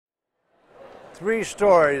Three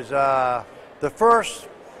stories. The first,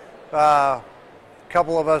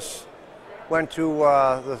 couple of us went to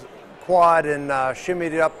the quad and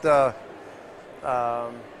shimmied up the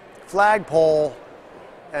flagpole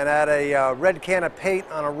and had a red can of paint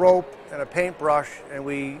on a rope and a paintbrush, and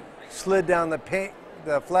we slid down the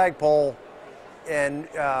flagpole and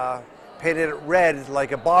painted it red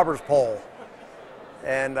like a barber's pole.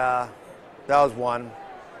 And that was one.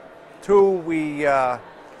 Two,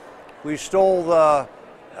 we stole the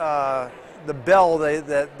bell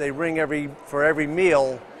that they ring for every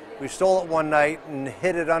meal. We stole it one night and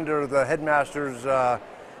hid it under the headmaster's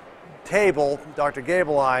table, Dr.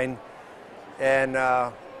 Gabeline,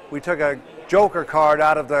 and we took a joker card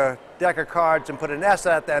out of the deck of cards and put an S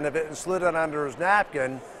at the end of it and slid it under his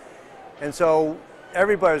napkin. And so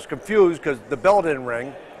everybody was confused because the bell didn't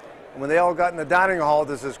ring. And when they all got in the dining hall,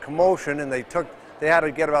 there's this commotion, and they had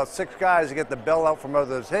to get about 6 guys to get the bell out from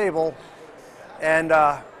under the table. And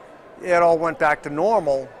it all went back to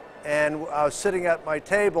normal. And I was sitting at my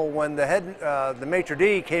table when the maitre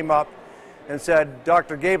d' came up and said,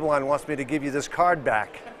 "Dr. Gabeline wants me to give you this card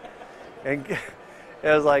back." And it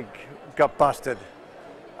was like, got busted.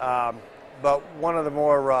 But one of the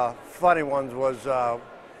more funny ones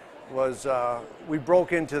was we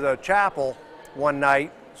broke into the chapel one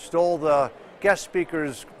night, stole the guest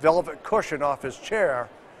speaker's velvet cushion off his chair.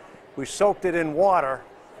 We soaked it in water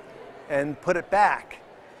and put it back.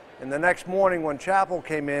 And the next morning when chapel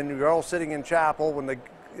came in, we were all sitting in chapel. When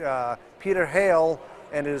Peter Hale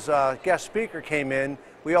and his guest speaker came in,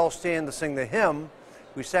 we all stand to sing the hymn.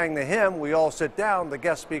 We sang the hymn, we all sit down. The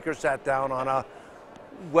guest speaker sat down on a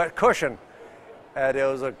wet cushion, and it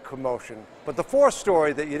was a commotion. But the fourth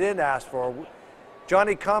story that you didn't ask for,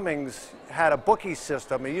 Johnny Cummings had a bookie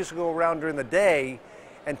system. He used to go around during the day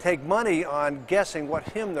and take money on guessing what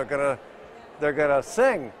hymn they're gonna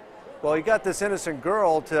sing. Well, he got this innocent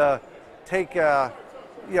girl to take in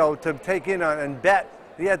on and bet.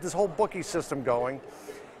 He had this whole bookie system going,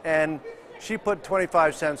 and she put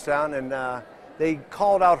 25 cents down, and they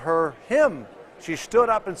called out her hymn. She stood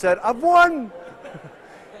up and said, "I've won!"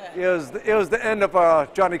 It was the end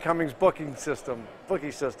of Johnny Cummings' bookie system.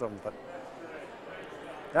 But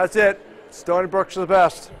that's it. Stony Brook's the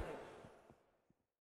best.